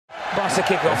Barca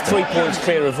kick-off, 3 points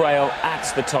clear of Real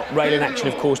at the top. Real in action,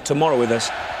 of course, tomorrow with us,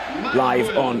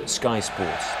 live on Sky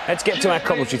Sports. Let's get to our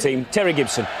commentary team. Terry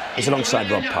Gibson is alongside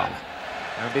Rob Palmer.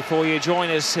 And before you join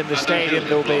us in the stadium,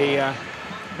 there'll be a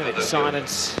minute's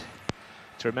silence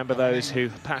to remember those who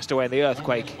passed away in the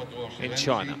earthquake in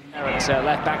China. And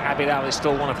left-back Abidal is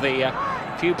still one of the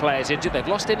few players injured. They've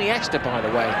lost Iniesta, by the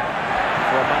way,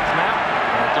 for a month now.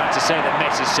 Glad to say that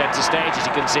Messi's centre stage, as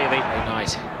you can see, the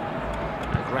night.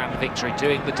 A grand victory,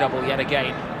 doing the double yet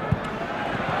again.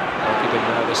 Goalkeeper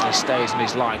nervously stays in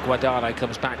his line. Guardado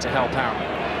comes back to help out.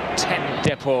 10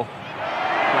 Deportivo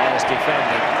players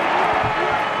defending.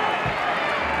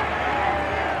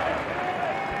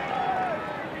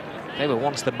 They were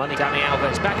once the money. Dani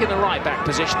Alves back in the right-back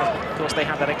position. Of course, they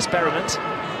had that experiment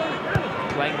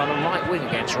playing on the right wing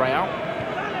against Real.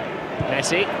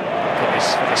 Messi, look at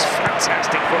this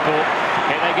fantastic football.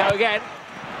 Here they go again.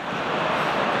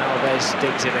 Alves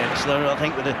digs it in. So I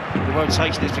think with the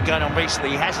rotation that's been going on recently,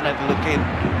 he hasn't had to look in.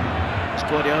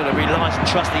 Guardiola relies and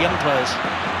trusts the young players.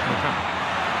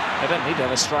 They don't need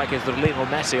other strikers than Lionel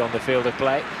Messi on the field of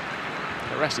play.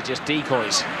 The rest are just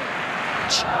decoys.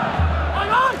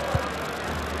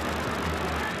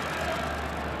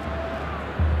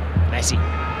 Messi.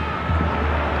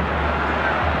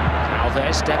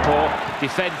 Alves, Deportivo,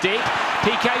 defend deep.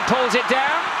 Piqué pulls it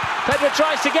down. Pedro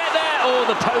tries to get there. Oh,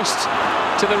 the post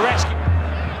to the rescue.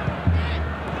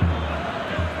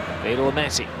 Lionel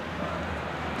Messi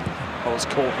holds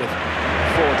court with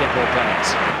 4 Deportivo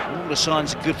players. All the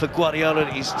signs are good for Guardiola.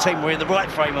 His team were in the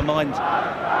right frame of mind.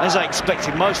 As I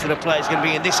expected, most of the players are going to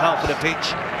be in this half of the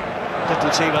pitch.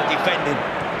 Deportivo defending.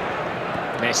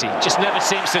 Messi just never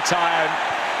seems to tire.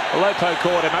 Lopo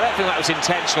caught him. I don't think that was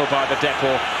intentional by the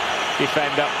Deportivo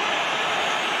defender.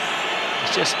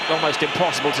 It's just almost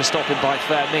impossible to stop him by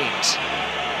fair means.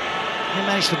 They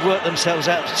managed to work themselves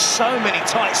out of so many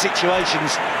tight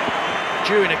situations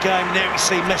during a game. There we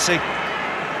see Messi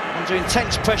under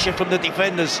intense pressure from the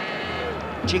defenders.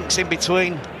 Jinx in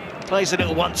between, plays a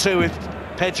little 1-2 with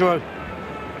Pedro.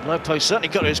 Lopo certainly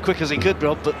got it as quick as he could,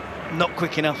 Rob, but not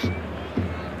quick enough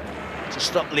to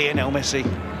stop Lionel Messi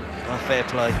by fair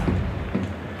play.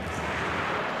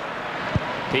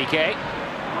 Piqué.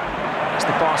 That's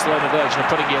the Barcelona version of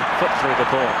putting your foot through the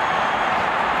ball.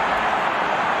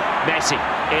 Messi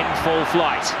in full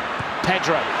flight.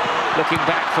 Pedro looking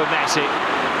back for Messi.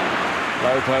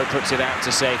 Lopo puts it out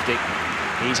to safety.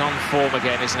 He's on form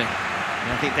again, isn't he?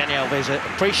 And I think Dani Alves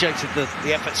appreciated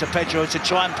the efforts of Pedro to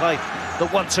try and play the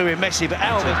 1-2 in Messi, but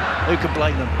Alves, who can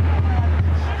blame them?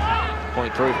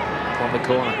 Point proof on the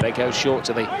corner. They go short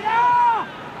to the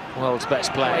world's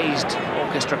best player. Praised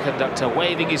orchestra conductor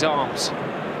waving his arms,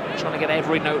 trying to get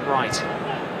every note right.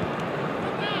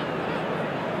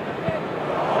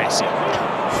 Messi.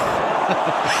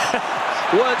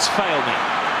 Words fail me.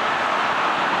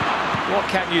 What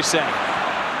can you say?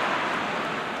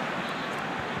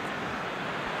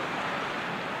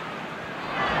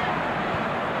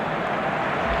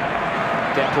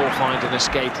 Deportivo find an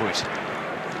escape route.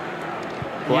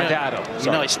 Guardado.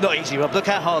 You know, it's not easy, Rob. Look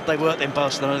how hard they worked in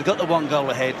Barcelona. They've got the 1 goal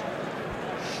ahead.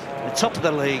 The top of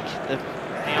the league.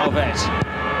 Alves.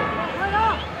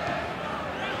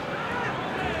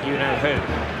 You know who.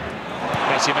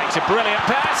 Messi makes a brilliant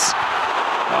pass.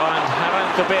 And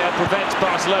Raheem prevents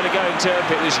Barcelona going to him.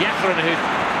 It was Yathren who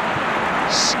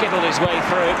skittled his way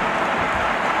through.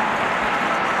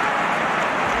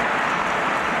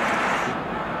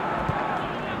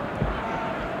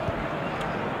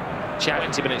 Chat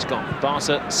 20 minutes gone.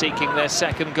 Barca seeking their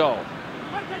 2nd goal.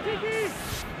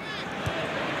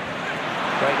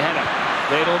 Great header.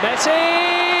 Lionel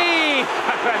Messi!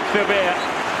 Raheem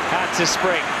had to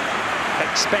spring.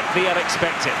 Expect the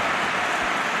unexpected.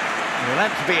 Well,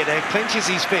 Raheem there clenches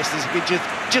his fist as he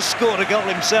just scored a goal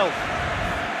himself.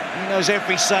 He knows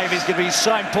every save is going to be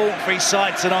so important for his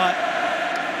side tonight.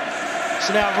 It's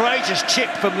an outrageous chip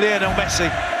from Lionel Messi.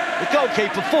 The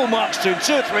goalkeeper, full marks to him,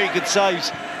 2 or 3 good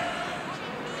saves.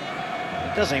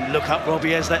 Doesn't even look up,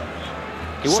 Robbie, has that.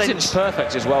 He wasn't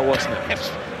perfect as well, wasn't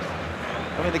it?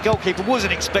 I mean, the goalkeeper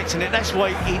wasn't expecting it. That's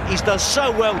why he does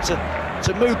so well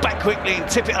to move back quickly and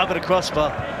tip it over the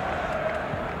crossbar.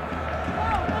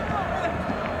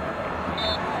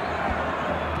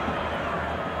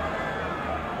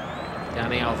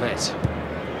 Dani Alves.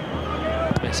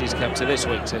 Messi's come to this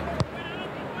week to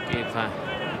give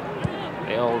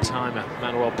the old-timer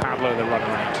Manuel Pablo the run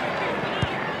around.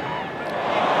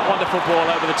 Wonderful ball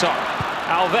over the top.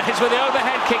 Alves with the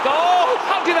overhead kick. Oh,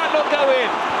 how did that not go in?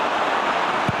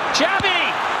 Xavi!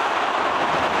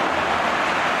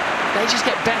 They just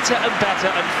get better and better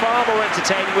and far more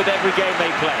entertaining with every game they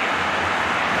play.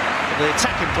 The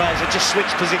attacking players have just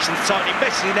switched positions totally.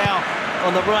 Messi now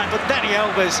on the right, but Dani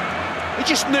Alves, he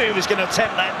just knew he was going to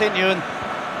attempt that, didn't you? And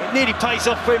it nearly pays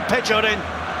off for him. Pedro then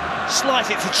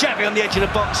slides it to Xavi on the edge of the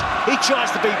box. He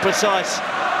tries to be precise.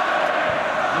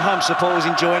 The home supporters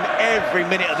enjoying every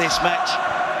minute of this match.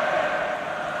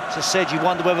 As I said, you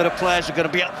wonder whether the players are going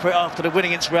to be up for it after the win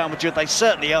against Real Madrid. They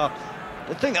certainly are.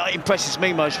 The thing that impresses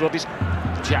me most, Rob, is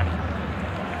Xavi.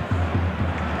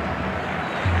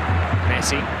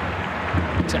 Messi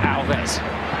to Alves.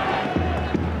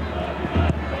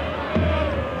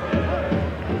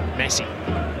 Messi,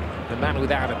 the man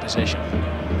without a position.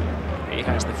 He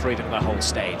has the freedom of the whole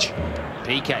stage.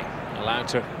 PK allowed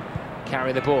to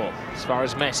carry the ball as far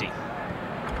as Messi.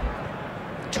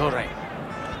 Torre.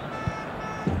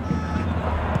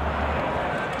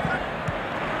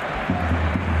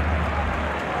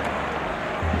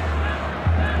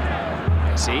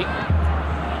 Messi.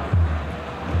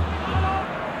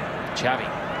 Xavi.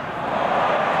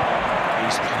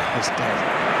 These players dead.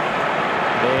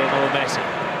 Lionel Messi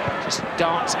just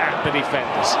darts at the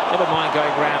defenders. Never mind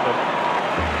going round them.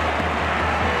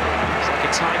 It's like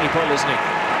a tiny ball, isn't it?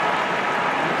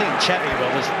 I think Xavi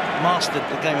has mastered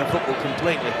the game of football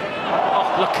completely.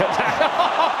 Oh, look at that.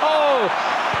 Oh,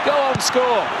 go on,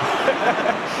 score.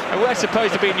 And we're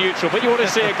supposed to be neutral, but you want to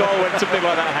see a goal when something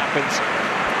like that happens.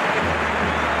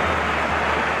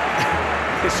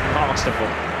 It's masterful.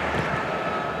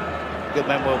 Good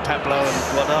Manuel Pablo and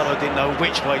Guardado didn't know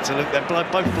which way to look. They're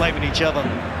both blaming each other.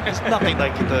 There's nothing they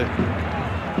could do.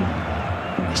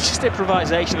 It's just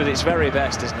improvisation at its very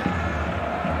best, isn't it?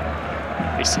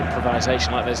 It's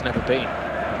improvisation like there's never been.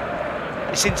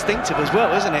 It's instinctive as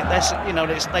well, isn't it?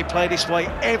 They play this way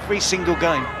every single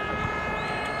game.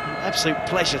 Absolute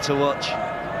pleasure to watch.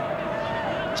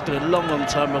 It's been a long, long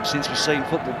time, Rob, since we've seen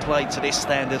football played to this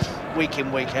standard, week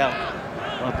in, week out,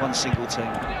 by one single team.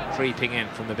 Creeping in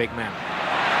from the big man.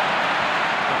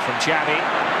 From Xavi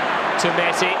to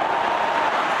Messi.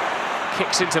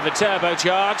 Kicks into the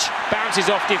turbocharge, bounces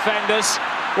off defenders,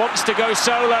 wants to go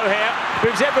solo here,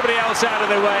 moves everybody else out of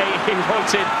the way. He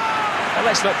wanted, and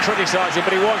let's not criticise him,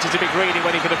 but he wanted to be greedy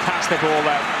when he could have passed the ball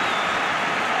out.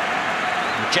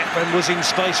 Jeffren was in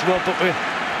space, Rob, but we're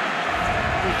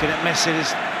looking at Messi.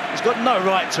 He's got no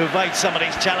right to evade some of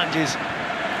these challenges.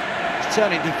 He's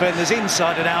turning defenders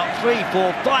inside and out, 3,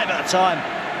 4, 5 at a time.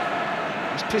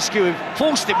 It's Piscu who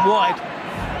forced him wide.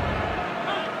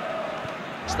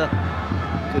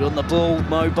 Good on the ball,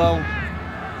 mobile.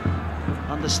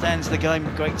 Understands the game,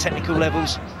 great technical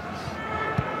levels.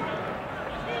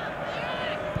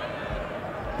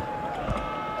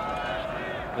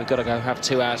 We've got to go have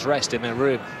 2 hours rest in their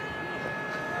room.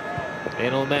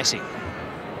 Lionel Messi.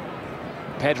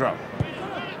 Pedro.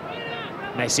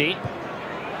 Messi.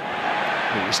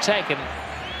 He was taken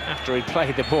after he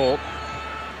played the ball.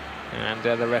 And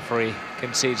the referee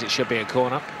concedes it should be a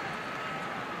corner.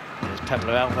 There's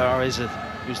Pablo Alvarez,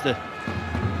 who's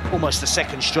almost the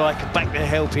second striker, back there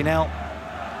helping out.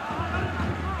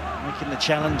 Making the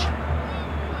challenge.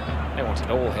 They want it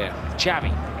all here.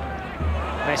 Xavi.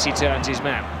 Messi turns his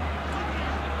man.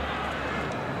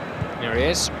 There he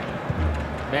is.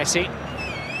 Messi.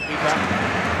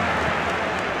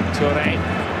 Torre.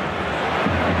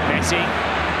 Messi.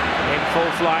 In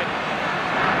full flight.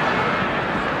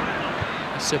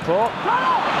 Support.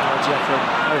 Jeffren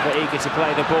over eager to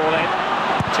play the ball in.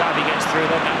 Xavi gets through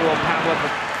them. Manuel Pablo.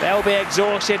 They'll be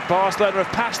exhausted. Barcelona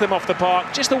have passed them off the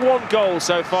park. Just the 1 goal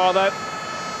so far, though.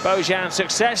 Bojan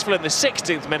successful in the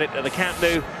 16th minute at the Camp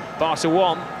Nou. Barca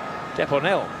 1, Deportivo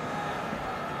 0.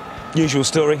 Usual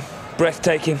story.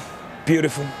 Breathtaking,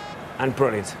 beautiful and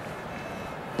brilliant.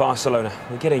 Barcelona,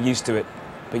 we're getting used to it,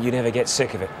 but you never get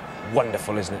sick of it.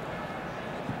 Wonderful, isn't it?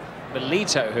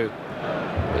 Milito, who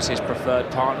was his preferred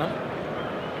partner.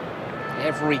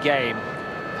 Every game,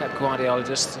 Pep Guardiola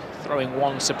just throwing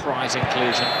one surprise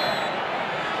inclusion.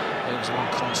 There was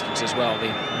one constant as well,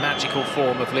 the magical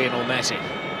form of Lionel Messi.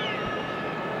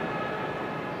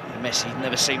 Messi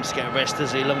never seems to get a rest,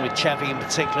 does he, along with Xavi in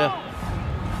particular.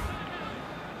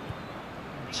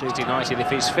 Tuesday United, if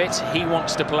he's fit, he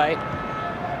wants to play.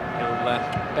 He'll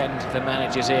bend the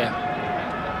manager's ear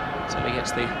until he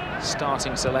gets the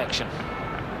starting selection.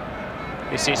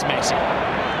 This is Messi.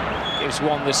 Gives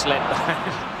one the slip.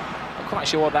 Not quite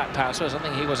sure what that pass was. I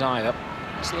think he was either.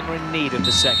 Barcelona in need of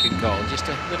the second goal. Just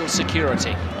a little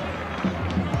security.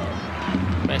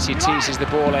 Messi teases the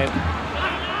ball in.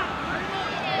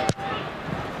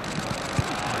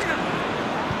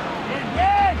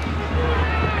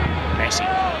 Messi.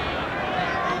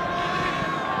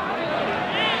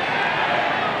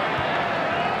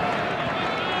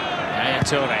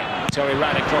 Torre. Torre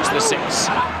right across the 6.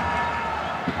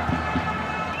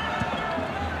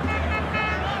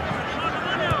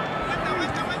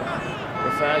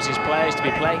 allows his players to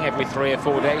be playing every 3 or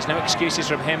 4 days. No excuses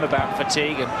from him about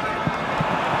fatigue and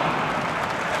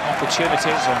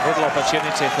opportunities, or little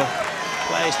opportunity for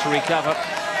players to recover.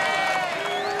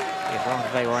 If rather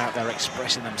they were out there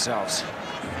expressing themselves.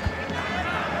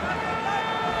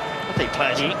 I think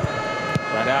players.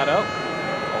 Guardado,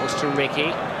 balls to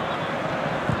Ricky.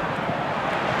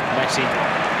 Messi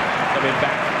coming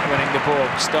back, winning the ball,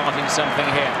 starting something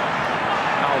here.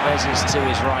 Alves is to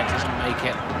his right, doesn't make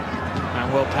it.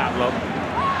 And Will Pablo.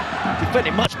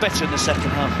 Defending much better in the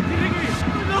second half.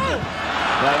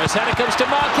 Well, header comes to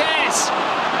Marquez.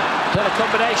 Then a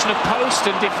combination of post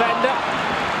and defender.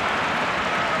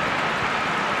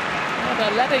 Well,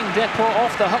 they're letting Deport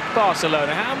off the hook,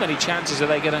 Barcelona. How many chances are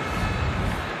they going to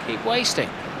keep wasting?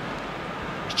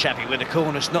 Chappy with the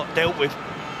corners, not dealt with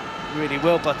really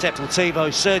well by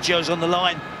Deportivo. Sergio's on the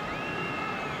line.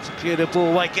 To clear the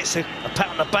ball away, gets a pat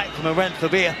on the back from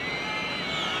Raheem.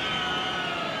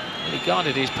 He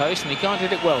guarded his post and he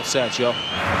guarded it well, Sergio.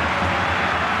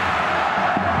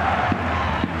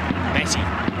 Messi.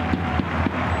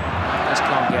 Just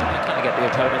can't get the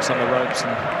opponents on the ropes,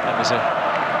 and that was a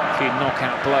few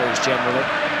knockout blows generally.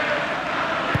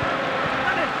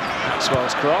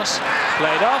 Maxwell's cross,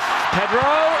 played off, Pedro.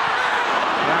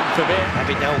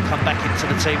 Maybe they'll come back into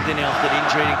the team, didn't he, after the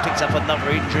injury? He picked up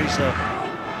another injury, so.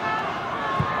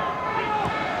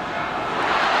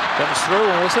 Comes through,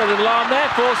 also a little arm there,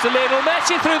 falls to Lionel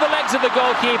Messi through the legs of the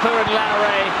goalkeeper, and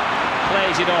Laure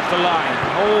plays it off the line.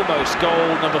 Almost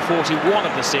goal number 41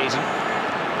 of the season.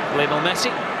 Lionel Messi.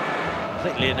 I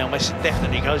think Lionel Messi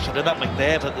definitely goes for the nutmeg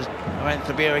there, but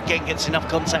Raheem again gets enough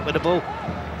contact with the ball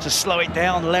to slow it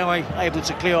down. Laure able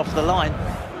to clear off the line.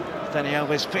 Dani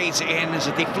Alves feeds it in, there's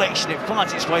a deflection, it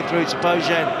finds its way through to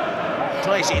Bojan,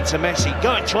 plays it into Messi,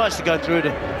 tries to go through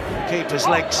the keeper's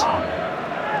legs.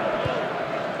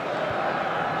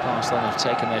 Barcelona have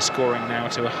taken their scoring now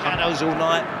to a Shadows all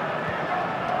night.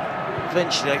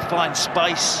 Eventually they find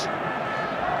space,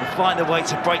 they find a way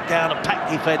to break down a packed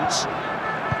defence.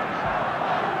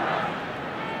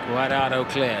 Guardado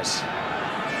clears.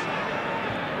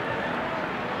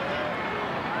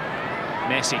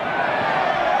 Messi.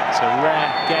 It's a rare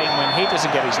game when he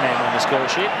doesn't get his name on the score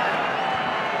sheet.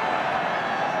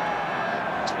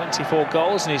 24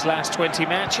 goals in his last 20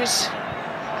 matches.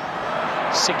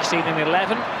 16 and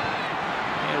 11.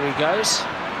 Here he goes.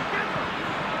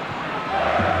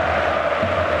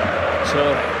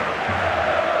 So,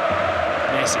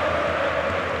 Messi.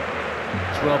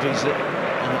 Robbie's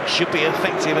should be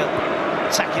effective at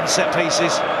attacking set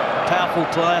pieces. Powerful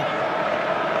player.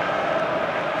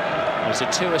 He's a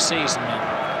 2 a season man.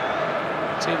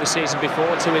 2 the season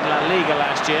before, 2 in La Liga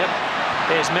last year.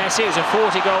 There's Messi, who's a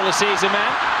 40-goal-a-season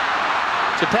man.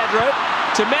 To Pedro,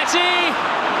 to Messi!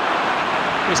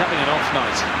 He's having an off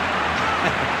night.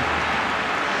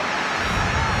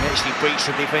 He actually breached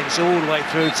the defence all the way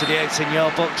through to the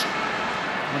 18-yard box.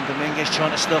 And Dominguez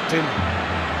trying to stop him.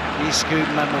 He's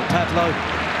scooped Manuel Pablo.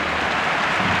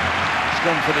 He's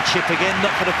gone for the chip again,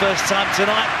 not for the first time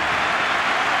tonight.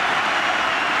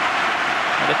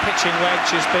 And the pitching wedge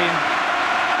has been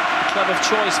club of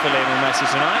choice for Lionel Messi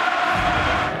tonight.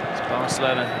 As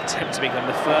Barcelona attempt to become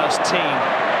the first team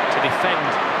to defend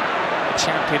the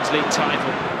Champions League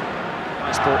title.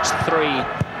 Sky Sports 3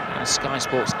 and Sky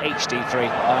Sports HD 3,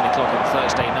 9 o'clock on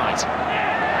Thursday night.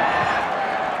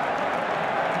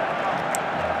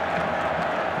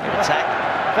 Good attack.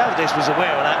 Valdez was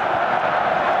aware of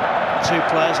that. 2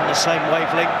 players on the same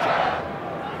wavelength.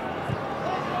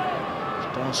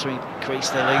 Barcelona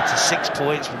increased their lead to 6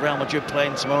 points with Real Madrid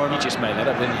playing tomorrow night. You just made that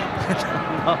up, didn't you?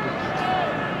 No.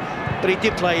 But he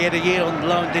did play, he had a year on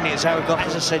loan, didn't he, at Zaragoza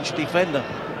as a central defender.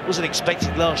 Wasn't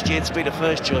expected last year to be the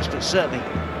first choice, but certainly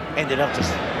ended up as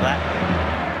that.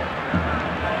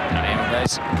 And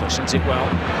Alves cushions it well,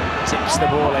 tips the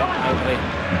ball in over the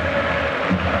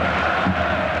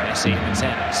Messi in the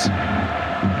tens.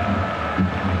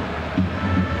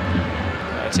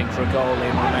 Waiting for a goal,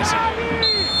 Lionel Messi.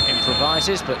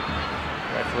 Improvises, but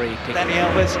referee picking. Dani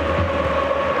Alves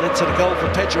led to the goal for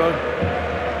Pedro.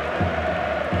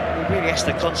 He really has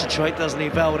to concentrate, doesn't he,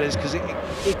 Valdez? Because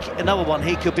another one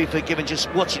he could be forgiven just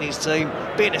watching his team,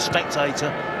 being a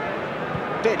spectator.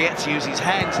 Barely had to use his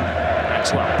hands.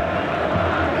 Maxwell.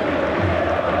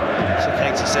 Took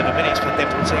 87 minutes for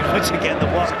Deportivo to get the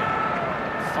one.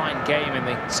 Fine game in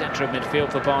the centre of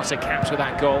midfield for Barca, capped with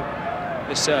that goal.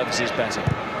 The service is better.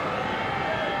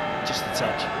 Just a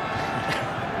touch.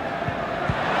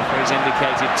 He's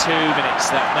indicated 2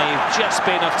 minutes. That may just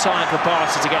be enough time for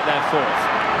Barca to get their 4th.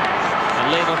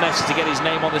 And Lionel Messi to get his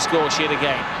name on the score sheet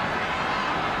again.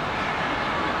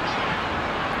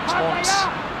 Taunts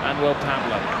Manuel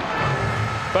Pablo.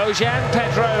 Bojan,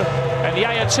 Pedro and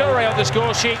Yaya Toure on the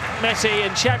score sheet. Messi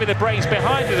and Xavi the brains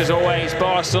behind it as always.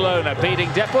 Barcelona beating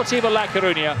Deportivo La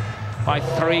Coruña by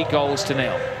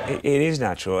 3-0. It is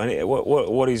natural, and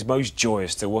what is most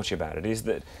joyous to watch about it is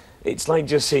that it's like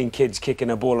just seeing kids kicking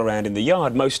a ball around in the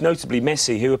yard, most notably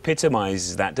Messi, who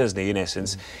epitomises that, doesn't he, in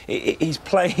essence? He's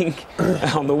playing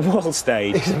on the world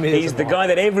stage. He's the guy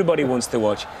that everybody wants to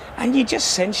watch. And you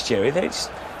just sense, Jerry, that it's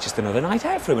just another night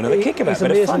out for him, another kickabout. He's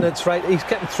amazing, it's right. He's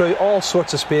getting through all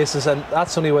sorts of spaces, and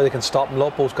that's the only way they can stop him.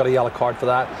 Lopo's got a yellow card for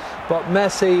that. But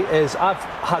Messi is... I've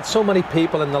had so many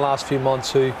people in the last few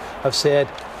months who have said,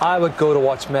 I would go to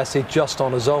watch Messi just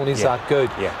on his own. He's that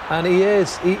good. Yeah. And he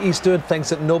is. He's doing things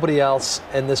that nobody else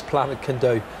in this planet can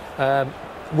do.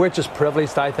 We're just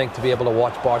privileged, I think, to be able to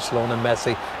watch Barcelona and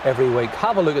Messi every week.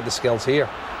 Have a look at the skills here.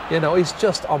 You know, he's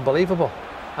just unbelievable.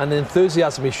 And the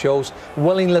enthusiasm he shows,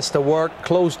 willingness to work,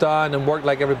 close down and work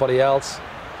like everybody else.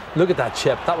 Look at that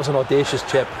chip. That was an audacious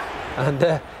chip.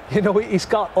 And, you know, he's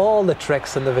got all the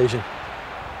tricks and the vision.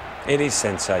 It is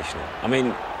sensational. I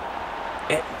mean,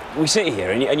 we sit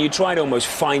here and you try to almost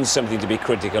find something to be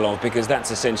critical of, because that's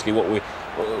essentially what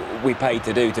we paid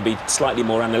to do, to be slightly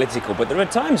more analytical. But there are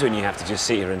times when you have to just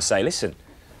sit here and say, listen,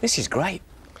 this is great.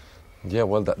 Yeah,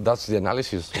 well, that's the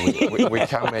analysis we can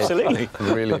make. Absolutely.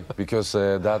 Really, because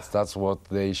that's what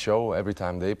they show every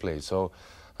time they play. So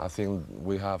I think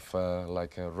we have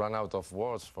like run out of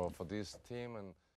words for this team. And